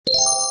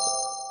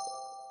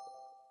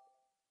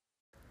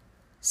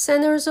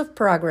Centers of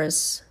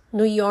Progress,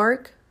 New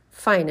York,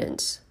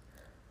 Finance.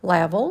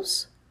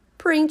 Levels,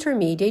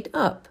 pre-intermediate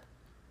up.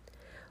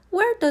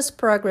 Where does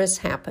progress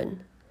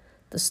happen?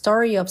 The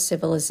story of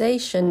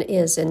civilization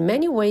is in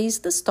many ways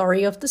the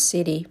story of the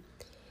city.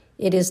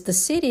 It is the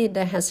city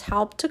that has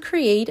helped to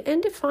create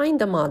and define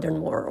the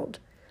modern world.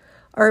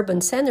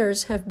 Urban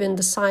centers have been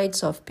the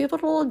sites of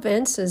pivotal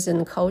advances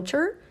in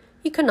culture,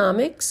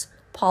 economics,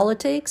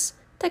 politics,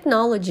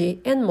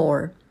 technology, and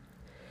more.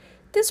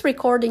 This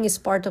recording is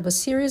part of a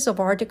series of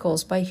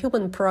articles by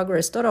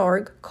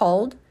humanprogress.org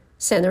called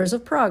Centers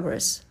of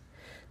Progress.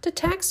 The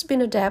text has been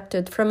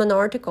adapted from an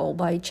article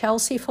by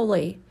Chelsea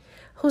Foley,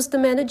 who's the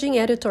managing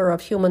editor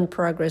of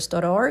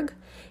humanprogress.org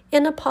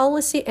and a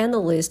policy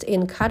analyst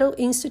in Cato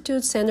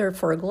Institute Center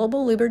for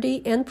Global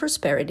Liberty and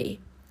Prosperity.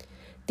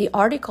 The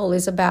article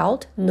is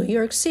about New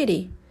York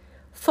City,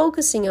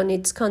 focusing on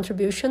its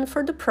contribution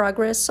for the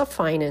progress of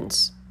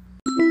finance.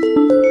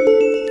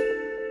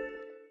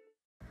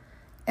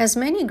 As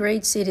many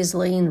great cities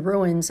lay in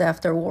ruins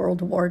after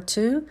World War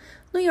II,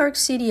 New York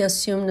City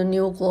assumed a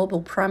new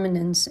global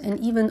prominence and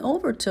even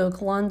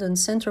overtook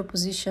London's central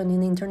position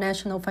in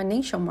international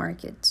financial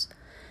markets.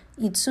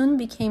 It soon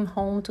became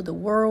home to the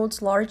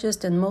world's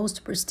largest and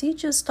most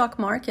prestigious stock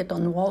market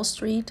on Wall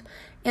Street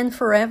and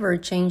forever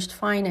changed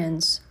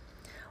finance.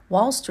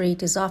 Wall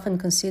Street is often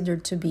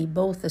considered to be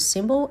both a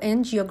symbol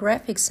and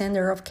geographic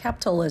center of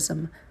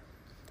capitalism.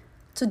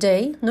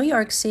 Today, New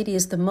York City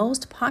is the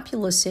most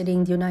populous city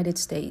in the United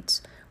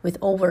States, with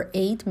over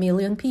 8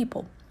 million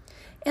people.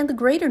 And the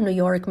greater New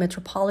York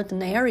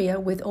metropolitan area,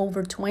 with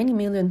over 20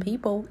 million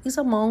people, is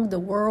among the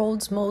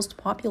world's most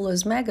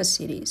populous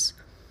megacities.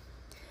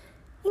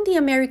 In the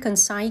American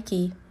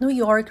psyche, New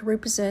York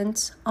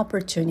represents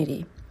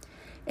opportunity.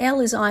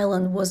 Ellis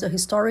Island was a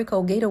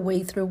historical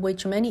gateway through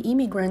which many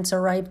immigrants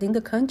arrived in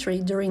the country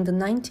during the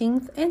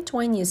 19th and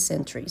 20th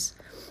centuries.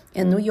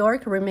 And New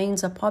York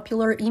remains a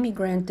popular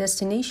immigrant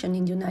destination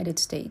in the United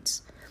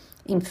States.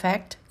 In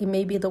fact, it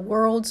may be the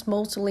world's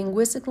most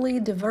linguistically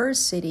diverse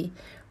city,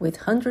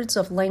 with hundreds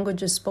of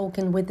languages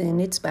spoken within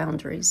its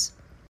boundaries.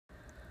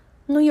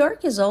 New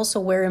York is also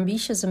where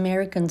ambitious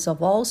Americans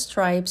of all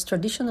stripes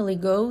traditionally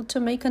go to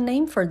make a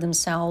name for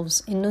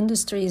themselves in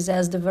industries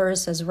as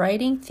diverse as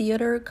writing,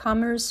 theater,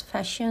 commerce,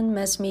 fashion,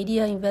 mass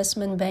media,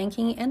 investment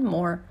banking, and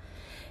more.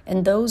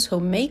 And those who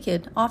make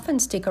it often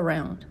stick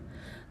around.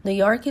 New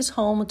York is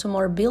home to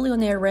more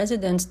billionaire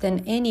residents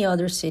than any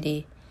other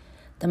city.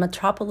 The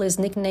metropolis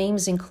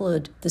nicknames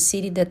include the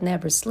city that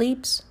never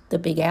sleeps, the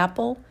Big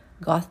Apple,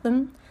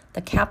 Gotham,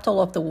 the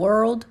capital of the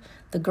world,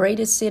 the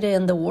greatest city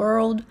in the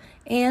world,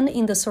 and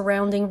in the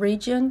surrounding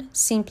region,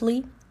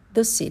 simply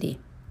the city.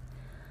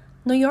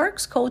 New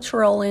York's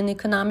cultural and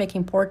economic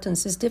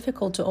importance is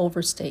difficult to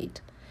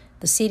overstate.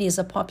 The city is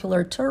a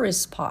popular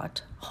tourist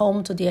spot,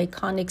 home to the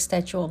iconic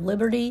Statue of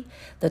Liberty,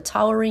 the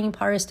towering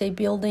Empire State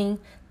Building,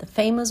 the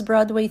famous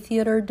Broadway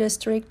Theater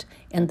District,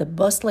 and the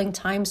bustling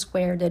Times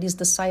Square that is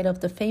the site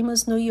of the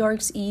famous New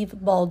Year's Eve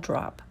ball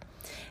drop.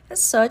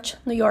 As such,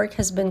 New York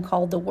has been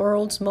called the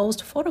world's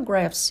most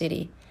photographed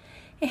city.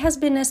 It has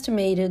been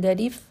estimated that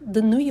if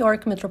the New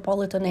York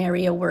metropolitan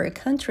area were a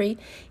country,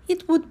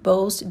 it would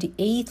boast the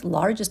 8th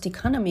largest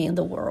economy in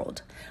the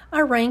world,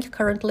 a rank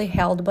currently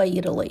held by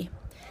Italy.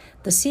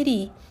 The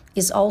city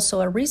is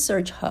also a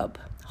research hub,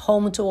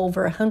 home to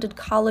over 100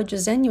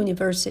 colleges and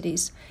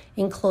universities,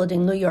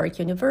 including New York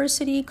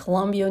University,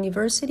 Columbia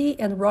University,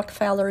 and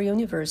Rockefeller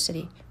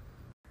University.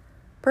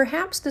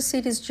 Perhaps the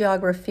city's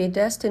geography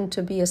destined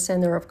to be a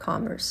center of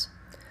commerce.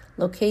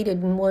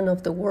 Located in one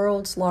of the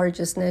world's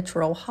largest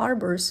natural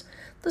harbors,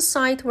 the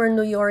site where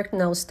New York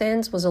now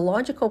stands was a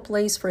logical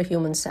place for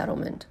human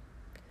settlement.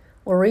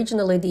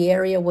 Originally, the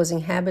area was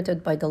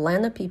inhabited by the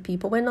Lenape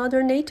people and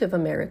other Native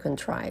American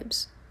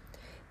tribes.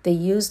 They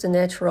used the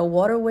natural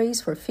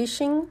waterways for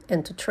fishing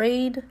and to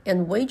trade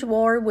and wage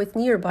war with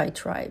nearby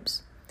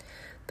tribes.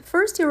 The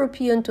first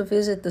European to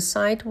visit the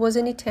site was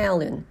an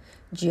Italian,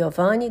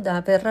 Giovanni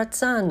da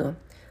Verrazzano,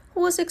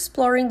 who was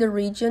exploring the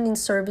region in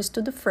service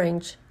to the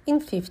French in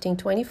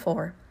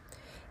 1524.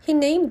 He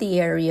named the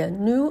area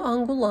New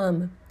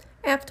Angoulême,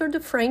 after the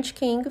French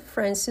king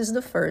Francis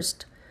I,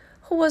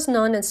 who was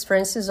known as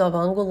Francis of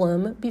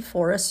Angoulême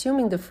before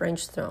assuming the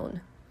French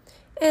throne.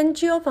 And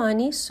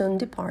Giovanni soon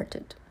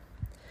departed.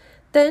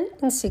 Then,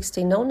 in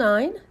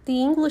 1609,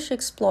 the English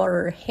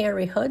explorer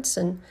Henry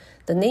Hudson,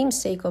 the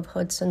namesake of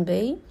Hudson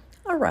Bay,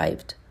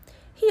 arrived.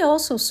 He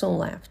also soon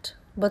left,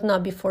 but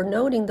not before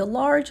noting the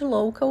large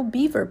local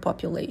beaver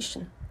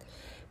population.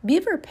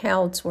 Beaver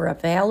pelts were a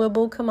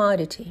valuable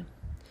commodity.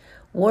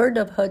 Word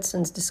of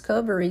Hudson's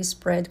discovery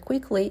spread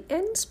quickly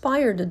and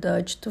inspired the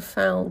Dutch to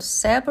found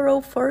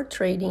several fur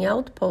trading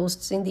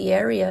outposts in the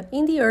area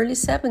in the early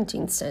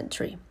 17th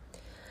century.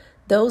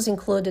 Those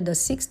included a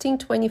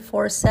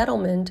 1624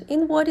 settlement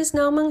in what is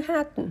now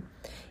Manhattan,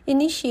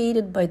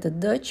 initiated by the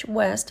Dutch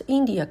West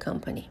India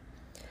Company.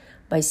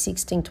 By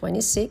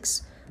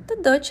 1626, the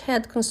Dutch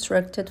had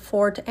constructed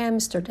Fort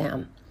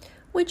Amsterdam,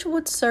 which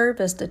would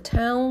serve as the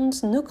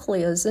town's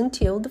nucleus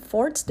until the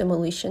fort's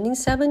demolition in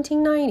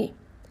 1790.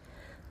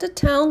 The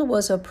town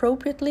was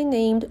appropriately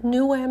named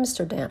New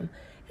Amsterdam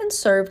and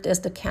served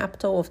as the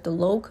capital of the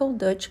local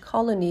Dutch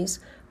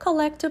colonies,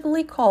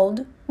 collectively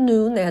called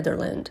New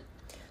Netherland.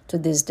 To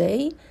this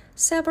day,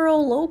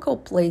 several local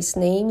place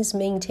names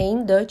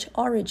maintain Dutch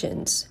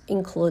origins,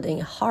 including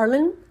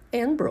Haarlem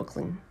and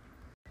Brooklyn.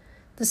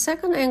 The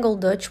Second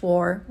Anglo-Dutch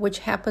War, which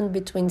happened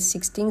between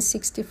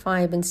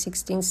 1665 and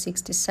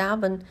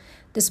 1667,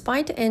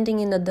 despite ending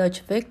in a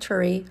Dutch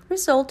victory,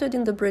 resulted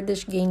in the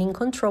British gaining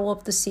control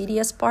of the city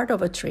as part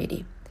of a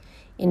treaty.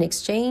 In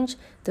exchange,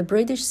 the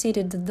British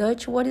ceded the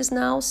Dutch what is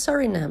now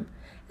Suriname,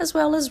 as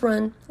well as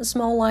Run, a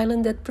small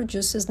island that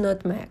produces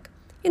nutmeg,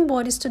 in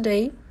what is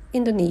today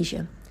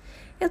Indonesia.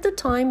 At the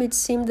time, it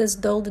seemed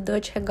as though the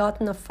Dutch had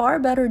gotten a far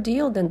better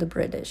deal than the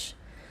British.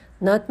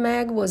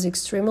 Nutmeg was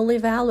extremely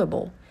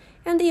valuable,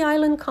 and the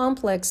island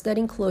complex that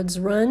includes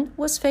Run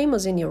was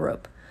famous in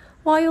Europe,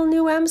 while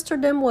New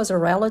Amsterdam was a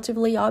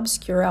relatively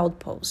obscure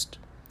outpost.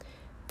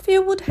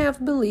 Few would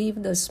have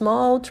believed the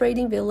small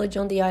trading village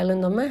on the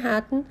island of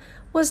Manhattan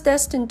was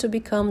destined to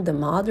become the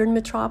modern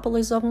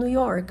metropolis of New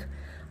York,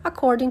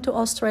 according to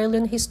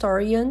Australian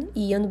historian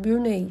Ian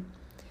Burney.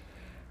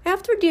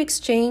 After the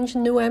exchange,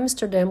 New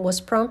Amsterdam was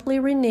promptly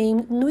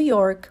renamed New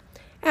York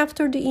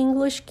after the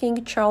English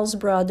King Charles'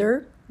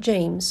 brother,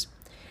 James.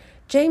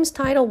 James'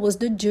 title was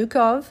the Duke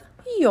of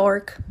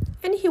York,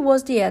 and he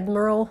was the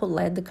admiral who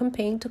led the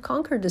campaign to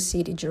conquer the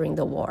city during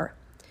the war.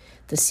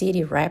 The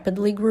city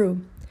rapidly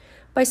grew.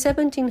 By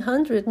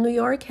 1700, New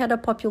York had a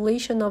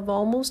population of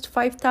almost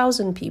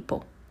 5,000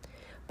 people.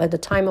 By the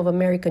time of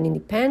American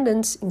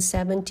independence in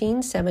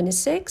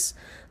 1776,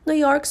 New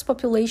York's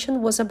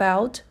population was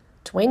about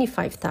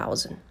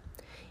 25,000.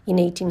 In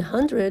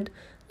 1800,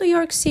 New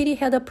York City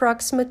had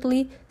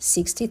approximately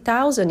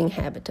 60,000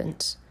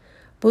 inhabitants.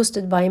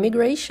 Boosted by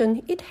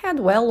immigration, it had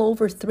well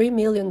over 3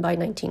 million by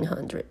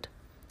 1900.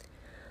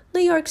 New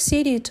York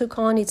City took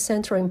on its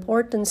central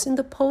importance in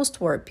the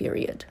post-war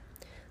period.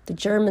 The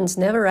Germans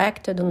never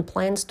acted on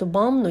plans to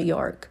bomb New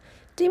York,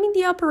 deeming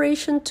the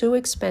operation too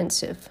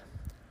expensive.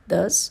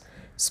 Thus,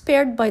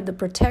 spared by the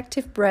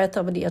protective breath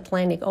of the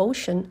Atlantic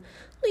Ocean,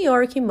 New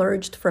York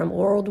emerged from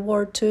World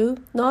War II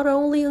not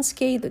only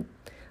unscathed,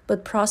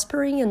 but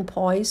prospering and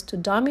poised to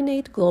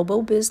dominate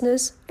global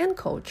business and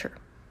culture.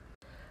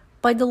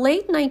 By the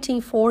late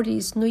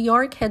 1940s, New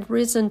York had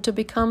risen to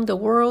become the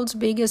world's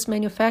biggest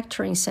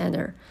manufacturing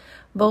center,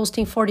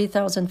 boasting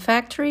 40,000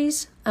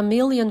 factories, 1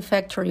 million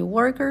factory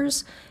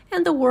workers,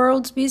 and the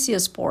world's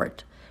busiest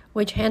port,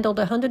 which handled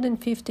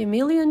 150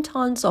 million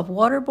tons of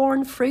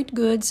waterborne freight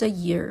goods a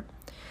year.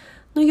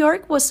 New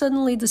York was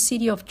suddenly the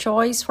city of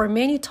choice for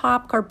many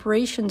top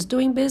corporations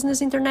doing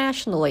business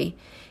internationally,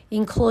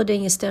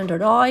 including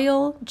Standard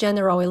Oil,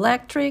 General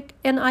Electric,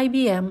 and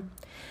IBM.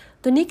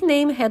 The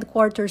nickname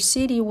Headquarters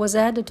City was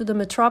added to the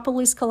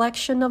metropolis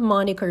collection of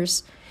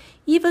monikers.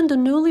 Even the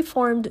newly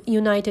formed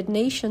United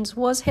Nations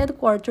was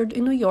headquartered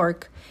in New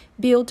York,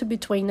 built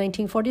between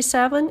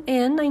 1947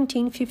 and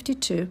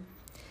 1952.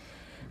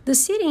 The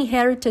city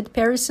inherited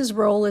Paris's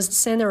role as the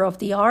center of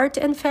the art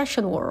and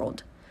fashion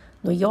world.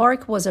 New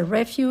York was a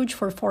refuge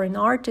for foreign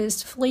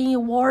artists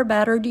fleeing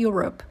war-battered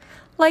Europe,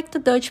 like the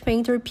Dutch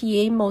painter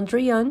P.A.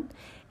 Mondrian,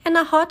 and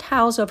a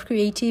hothouse of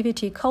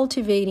creativity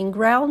cultivating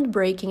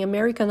groundbreaking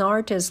American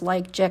artists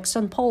like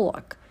Jackson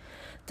Pollock.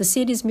 The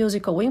city's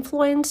musical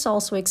influence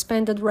also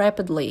expanded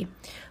rapidly,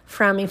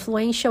 from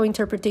influential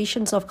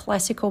interpretations of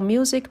classical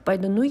music by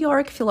the New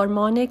York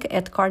Philharmonic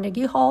at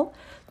Carnegie Hall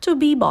to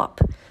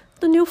bebop,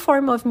 the new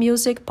form of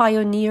music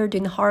pioneered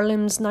in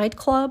Harlem's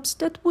nightclubs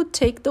that would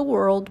take the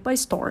world by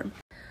storm.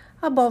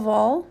 Above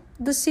all,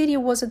 the city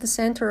was at the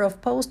center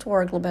of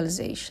post-war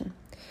globalization.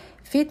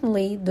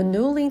 Fittingly, the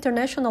newly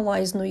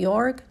internationalized New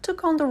York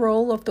took on the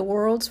role of the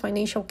world's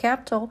financial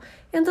capital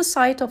and the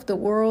site of the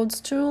world's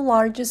two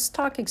largest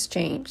stock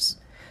exchanges,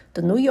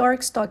 the New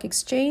York Stock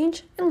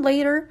Exchange and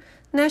later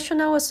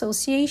National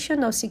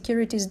Association of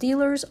Securities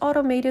Dealers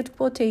Automated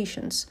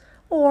Quotations,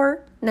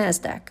 or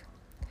NASDAQ.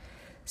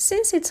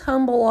 Since its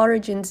humble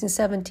origins in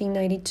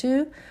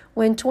 1792,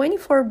 when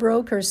 24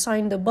 brokers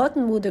signed the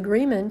Buttonwood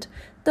Agreement,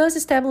 thus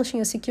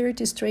establishing a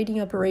securities trading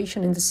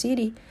operation in the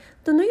city,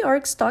 the New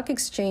York Stock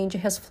Exchange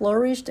has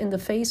flourished in the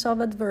face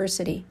of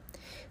adversity.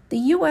 The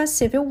U.S.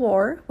 Civil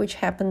War, which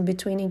happened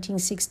between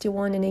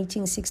 1861 and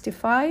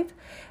 1865,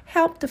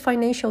 helped the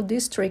financial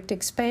district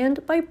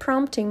expand by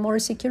prompting more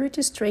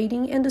securities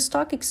trading, and the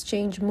stock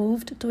exchange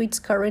moved to its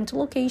current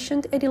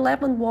location at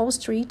 11 Wall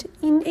Street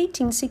in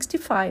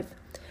 1865.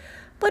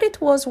 But it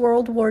was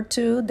World War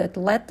II that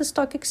let the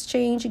stock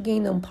exchange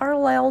gain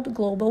unparalleled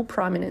global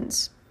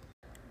prominence.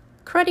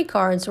 Credit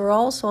cards were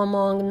also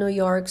among New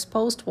York's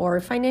post-war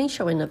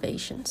financial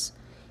innovations.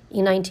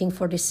 In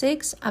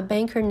 1946, a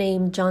banker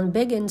named John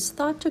Biggins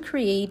thought to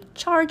create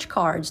charge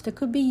cards that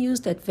could be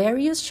used at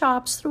various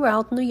shops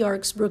throughout New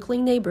York's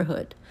Brooklyn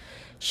neighborhood.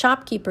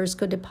 Shopkeepers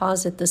could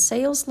deposit the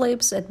sales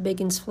slips at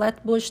Biggins'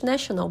 Flatbush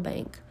National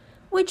Bank,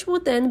 which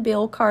would then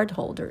bill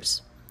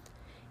cardholders.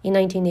 In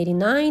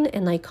 1989,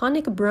 an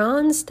iconic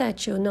bronze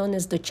statue known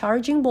as the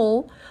Charging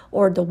Bull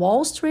or the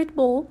Wall Street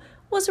Bull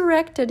was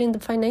erected in the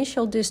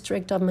financial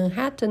district of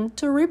Manhattan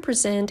to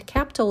represent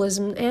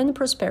capitalism and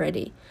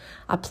prosperity,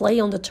 a play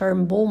on the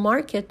term bull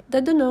market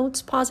that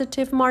denotes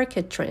positive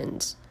market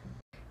trends.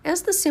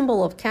 As the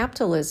symbol of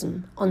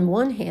capitalism, on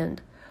one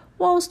hand,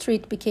 Wall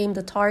Street became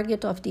the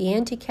target of the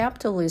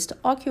anti-capitalist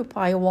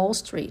Occupy Wall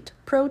Street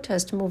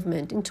protest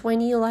movement in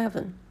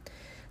 2011.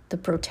 The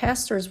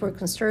protesters were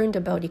concerned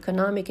about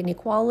economic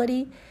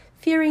inequality,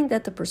 fearing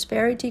that the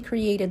prosperity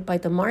created by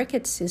the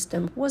market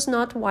system was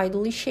not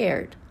widely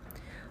shared.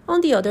 On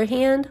the other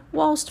hand,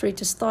 Wall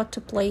Street is thought to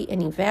play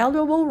an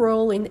invaluable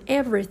role in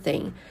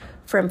everything,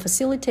 from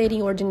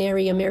facilitating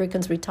ordinary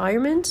Americans'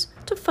 retirements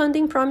to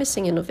funding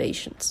promising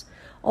innovations,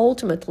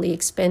 ultimately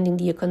expanding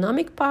the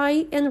economic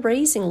pie and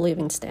raising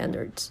living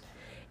standards.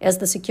 As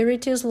the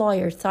securities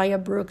lawyer Thaya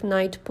Brook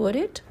Knight put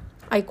it,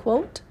 I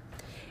quote,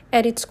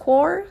 "At its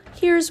core,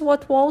 here's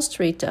what Wall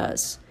Street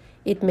does.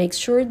 It makes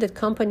sure that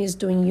companies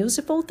doing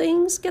useful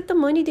things get the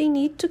money they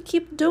need to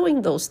keep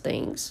doing those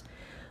things.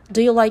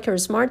 Do you like your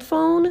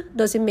smartphone?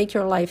 Does it make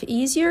your life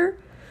easier?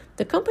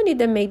 The company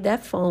that made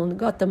that phone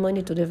got the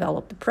money to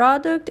develop the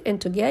product and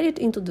to get it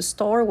into the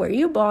store where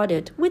you bought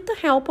it with the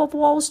help of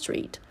Wall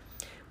Street.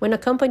 When a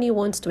company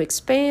wants to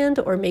expand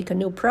or make a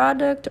new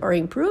product or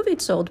improve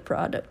its old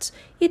products,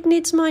 it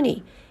needs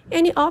money,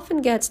 and it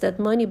often gets that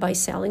money by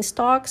selling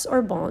stocks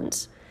or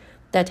bonds.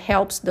 That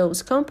helps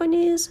those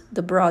companies,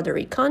 the broader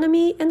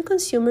economy, and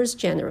consumers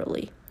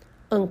generally."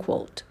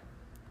 Unquote.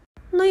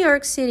 New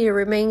York City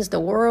remains the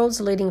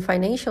world's leading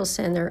financial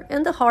center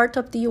and the heart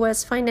of the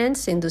U.S.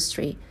 finance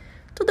industry,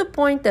 to the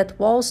point that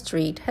Wall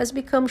Street has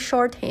become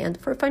shorthand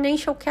for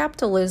financial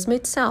capitalism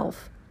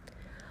itself.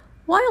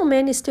 While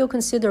many still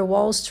consider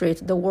Wall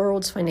Street the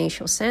world's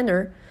financial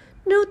center,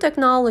 new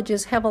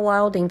technologies have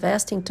allowed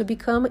investing to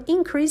become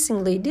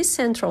increasingly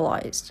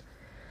decentralized.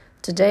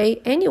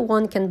 Today,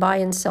 anyone can buy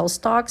and sell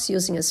stocks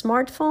using a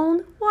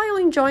smartphone while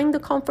enjoying the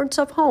comforts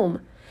of home,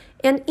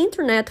 and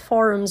internet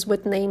forums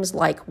with names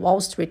like Wall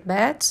Street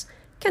Bets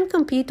can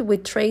compete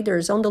with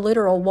traders on the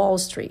literal Wall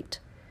Street.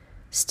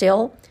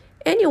 Still,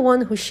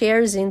 anyone who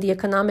shares in the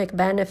economic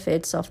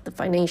benefits of the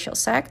financial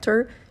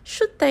sector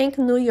should thank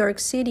New York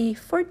City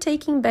for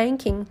taking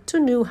banking to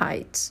new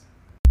heights.